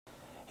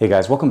Hey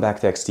guys, welcome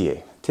back to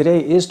XDA. Today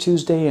is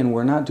Tuesday and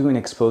we're not doing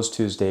Expose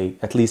Tuesday,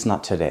 at least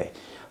not today.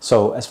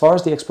 So as far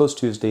as the Expose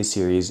Tuesday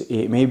series,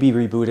 it may be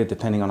rebooted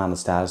depending on the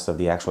status of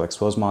the actual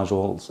Expose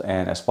modules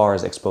and as far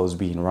as Expose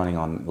being running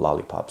on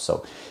Lollipop.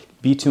 So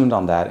be tuned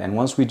on that, and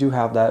once we do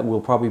have that, we'll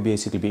probably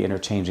basically be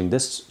interchanging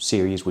this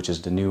series, which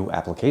is the new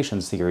application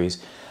series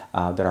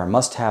that are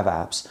must-have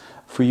apps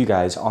for you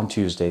guys on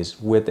Tuesdays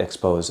with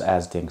Expose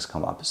as things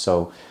come up.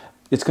 So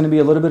it's going to be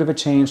a little bit of a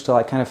change till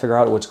I kind of figure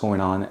out what's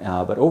going on,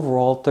 but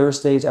overall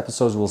Thursday's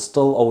episodes will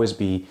still always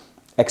be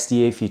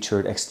XDA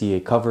featured,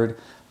 XDA covered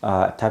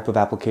type of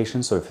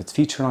application. So if it's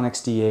featured on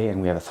XDA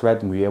and we have a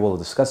thread and we're able to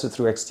discuss it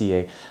through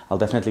XDA, I'll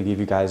definitely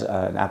give you guys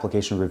an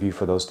application review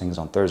for those things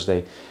on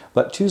Thursday.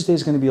 But Tuesday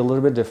is going to be a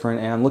little bit different,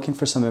 and I'm looking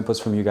for some inputs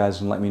from you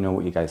guys and let me know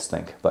what you guys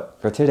think. But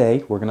for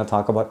today, we're going to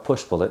talk about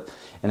Pushbullet,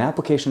 an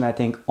application I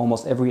think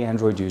almost every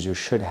Android user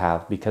should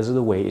have because of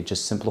the way it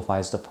just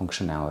simplifies the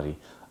functionality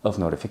of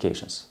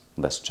notifications.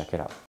 Let's check it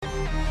out.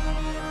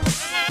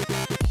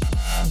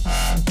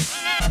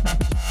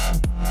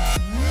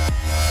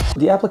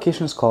 The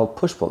application is called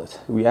Pushbullet.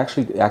 We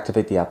actually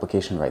activate the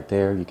application right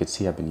there. You can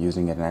see I've been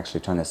using it and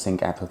actually trying to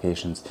sync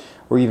applications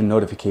or even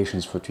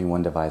notifications between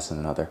one device and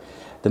another.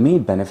 The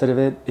main benefit of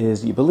it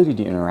is the ability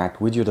to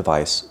interact with your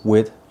device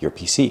with your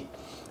PC.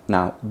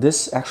 Now,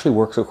 this actually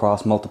works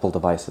across multiple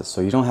devices,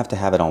 so you don't have to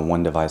have it on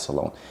one device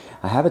alone.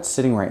 I have it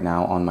sitting right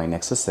now on my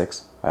Nexus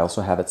 6. I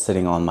also have it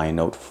sitting on my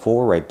Note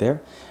 4 right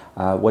there.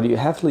 What you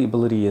have the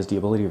ability is the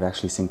ability of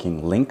actually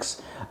syncing links,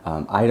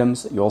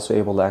 items. You're also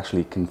able to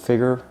actually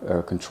configure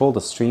or control the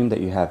stream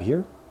that you have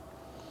here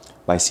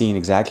by seeing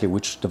exactly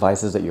which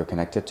devices that you're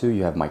connected to.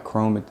 You have my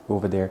Chrome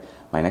over there,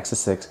 my Nexus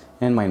 6,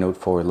 and my Note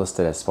 4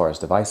 listed as far as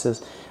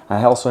devices.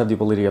 I also have the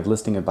ability of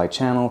listing it by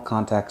channel,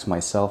 contacts,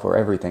 myself, or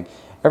everything.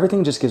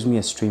 Everything just gives me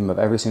a stream of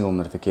every single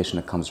notification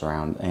that comes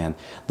around, and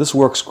this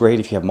works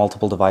great if you have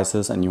multiple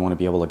devices and you want to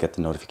be able to get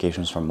the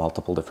notifications from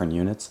multiple different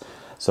units.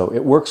 So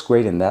it works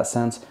great in that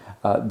sense,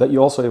 but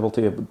you're also able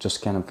to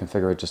just kind of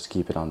configure it just to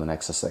keep it on the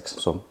Nexus 6.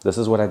 So this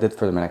is what I did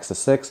for my Nexus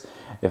 6.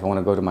 If I want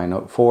to go to my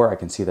Note 4, I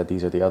can see that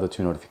these are the other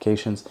two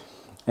notifications.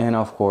 And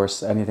of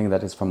course, anything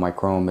that is from my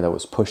Chrome that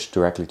was pushed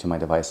directly to my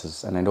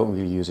devices, and I don't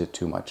really use it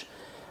too much.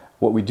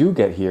 What we do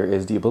get here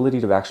is the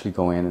ability to actually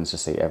go in and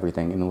just say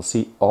everything, and we'll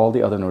see all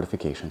the other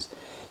notifications.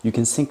 You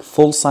can sync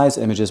full-size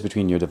images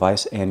between your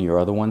device and your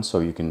other one. So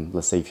you can,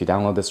 let's say if you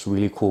download this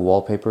really cool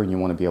wallpaper and you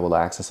want to be able to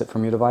access it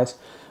from your device,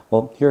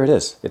 well, here it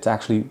is. It's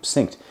actually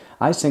synced.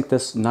 I synced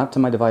this not to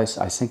my device,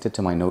 I synced it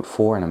to my Note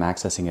 4, and I'm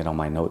accessing it on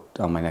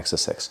my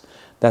Nexus 6.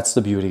 That's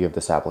the beauty of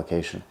this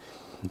application.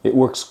 It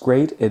works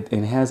great. It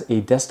has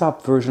a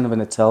desktop version of it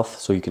itself,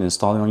 so you can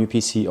install it on your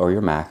PC or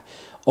your Mac.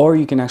 Or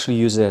you can actually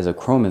use it as a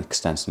Chrome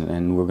extension,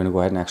 and we're going to go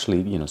ahead and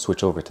actually,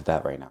 switch over to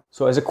that right now.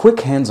 So as a quick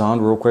hands-on,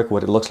 real quick,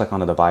 what it looks like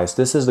on a device,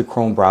 this is the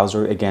Chrome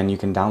browser. Again, you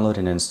can download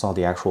and install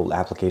the actual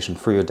application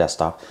for your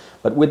desktop.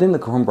 But within the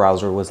Chrome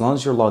browser, as long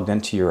as you're logged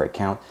into your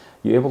account,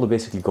 you're able to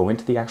basically go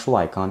into the actual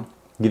icon.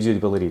 Gives you the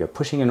ability to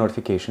pushing a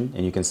notification,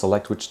 and you can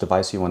select which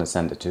device you want to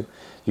send it to.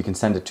 You can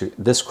send it to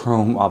this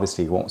Chrome,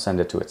 obviously it won't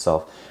send it to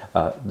itself.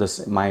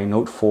 My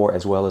Note 4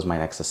 as well as my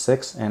Nexus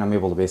 6, and I'm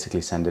able to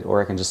basically send it,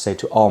 or I can just say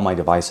to all my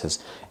devices,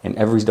 and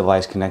every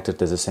device connected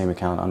to the same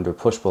account under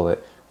Pushbullet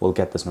will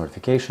get this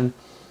notification.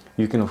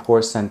 You can of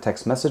course send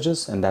text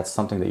messages, and that's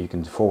something that you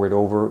can forward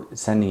over,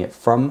 sending it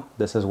from.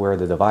 This is where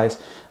the device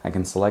I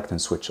can select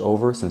and switch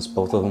over, since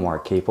both of them are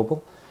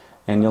capable.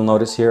 And you'll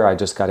notice here I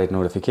just got a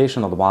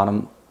notification on the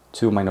bottom.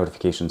 Two of my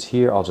notifications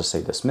here, I'll just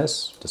say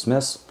dismiss,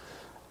 dismiss,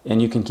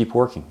 and you can keep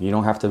working. You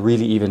don't have to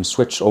really even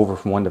switch over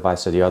from one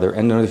device to the other,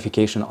 and the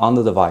notification on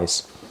the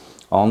device,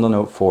 on the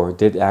Note 4,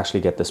 did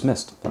actually get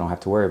dismissed. I don't have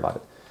to worry about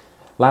it.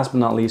 Last but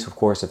not least, of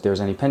course, if there's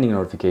any pending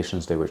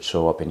notifications, they would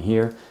show up in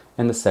here.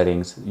 In the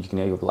settings, you can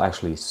able to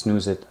actually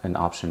snooze it, an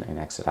option, and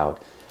exit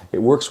out.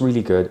 It works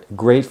really good.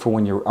 Great for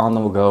when you're on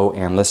the go,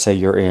 and let's say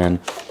you're in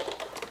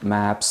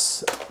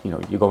Maps,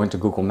 you go into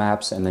Google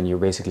Maps and then you're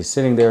basically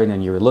sitting there and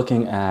then you're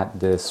looking at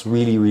this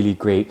really, really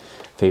great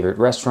favorite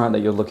restaurant that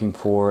you're looking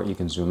for. You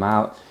can zoom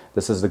out.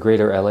 This is the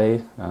greater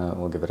LA.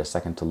 We'll give it a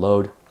second to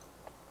load.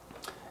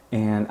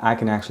 And I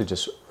can actually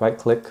just right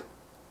click.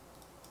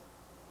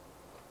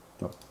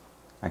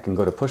 I can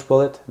go to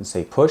Pushbullet and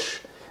say push.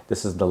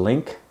 This is the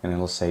link, and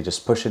it'll say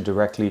just push it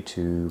directly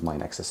to my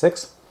Nexus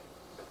 6.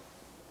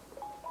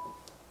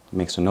 It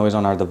makes a noise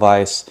on our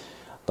device.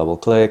 Double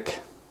click.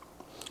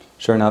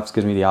 Sure enough, it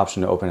gives me the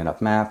option to open it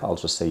up map. I'll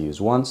just say use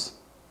once.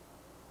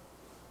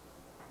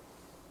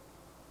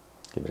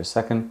 Give it a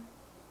second.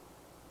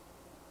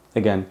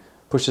 Again,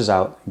 pushes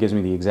out, gives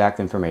me the exact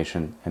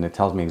information, and it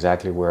tells me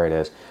exactly where it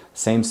is.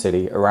 Same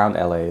city, around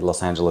LA,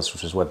 Los Angeles,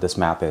 which is what this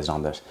map is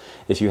on this.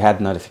 If you had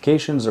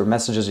notifications or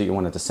messages that you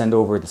wanted to send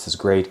over, this is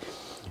great.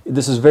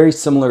 This is very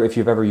similar if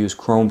you've ever used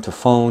Chrome to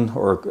phone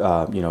or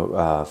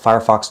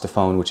Firefox to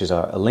phone, which is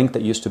a link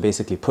that used to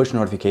basically push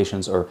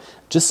notifications or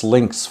just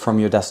links from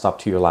your desktop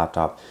to your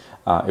laptop.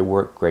 It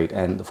worked great.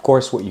 And of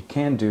course, what you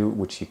can do,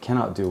 which you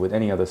cannot do with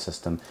any other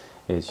system,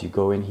 is you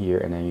go in here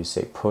and then you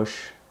say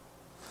push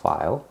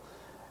file,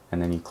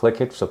 and then you click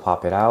it to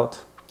pop it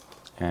out.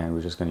 And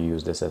we're just going to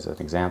use this as an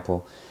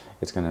example.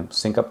 It's going to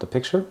sync up the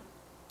picture,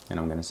 and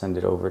I'm going to send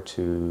it over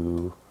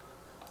to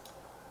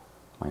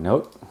my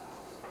note.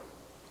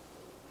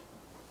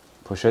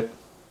 Push it.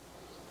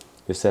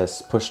 It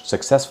says pushed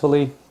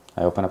successfully.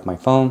 I open up my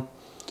phone.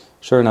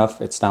 Sure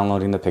enough, it's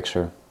downloading the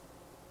picture.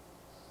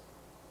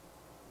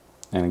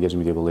 And it gives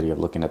me the ability of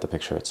looking at the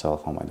picture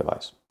itself on my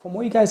device. From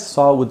what you guys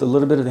saw with a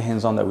little bit of the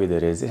hands-on that we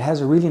did is it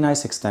has a really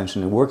nice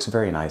extension. It works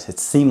very nice.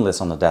 It's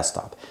seamless on the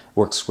desktop. It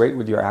works great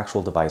with your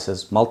actual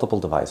devices, multiple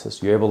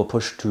devices. You're able to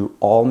push to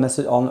all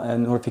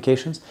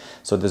notifications.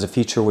 So there's a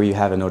feature where you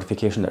have a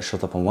notification that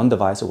shows up on one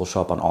device. It will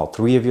show up on all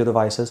 3 of your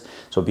devices.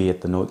 So be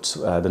it the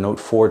Note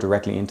 4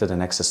 directly into the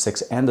Nexus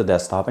 6 and the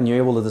desktop, and you're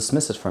able to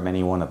dismiss it from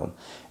any one of them.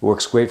 It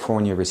works great for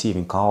when you're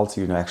receiving calls.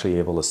 You're actually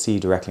able to see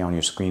directly on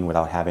your screen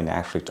without having to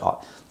actually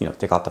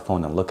take out the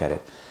phone and look at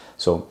it.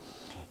 So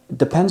it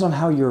depends on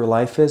how your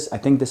life is. I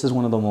think this is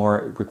one of the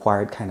more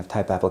required kind of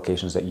type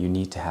applications that you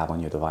need to have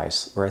on your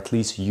device, or at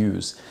least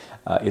use.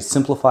 It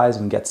simplifies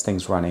and gets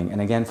things running.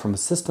 And again, from a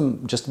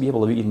system, just to be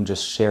able to even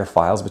just share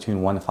files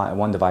between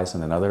one device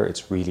and another,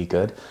 it's really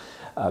good.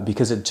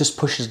 Because it just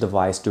pushes the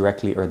device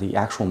directly, or the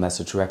actual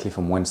message directly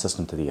from one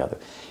system to the other.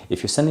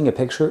 If you're sending a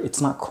picture,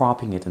 it's not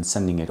cropping it and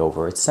sending it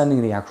over. It's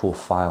sending the actual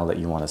file that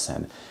you want to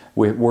send.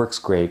 It works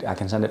great. I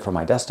can send it from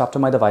my desktop to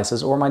my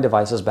devices, or my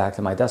devices back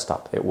to my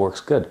desktop. It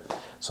works good.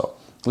 So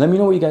let me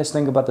know what you guys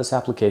think about this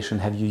application.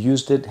 Have you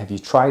used it? Have you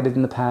tried it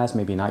in the past?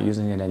 Maybe not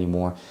using it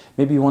anymore.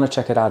 Maybe you want to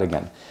check it out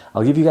again.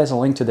 I'll give you guys a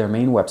link to their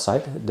main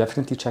website.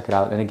 Definitely check it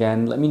out. And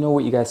again, let me know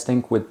what you guys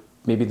think with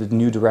maybe the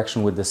new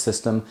direction with this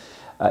system.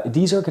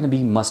 These are going to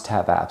be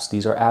must-have apps.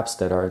 These are apps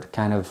that are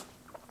kind of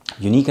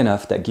unique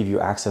enough that give you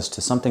access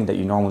to something that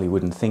you normally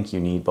wouldn't think you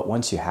need. But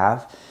once you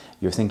have,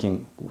 you're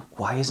thinking,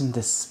 why isn't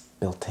this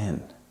built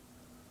in?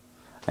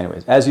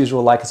 Anyways, as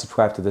usual, like and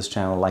subscribe to this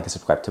channel, like and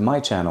subscribe to my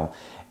channel,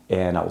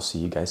 and I will see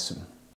you guys soon.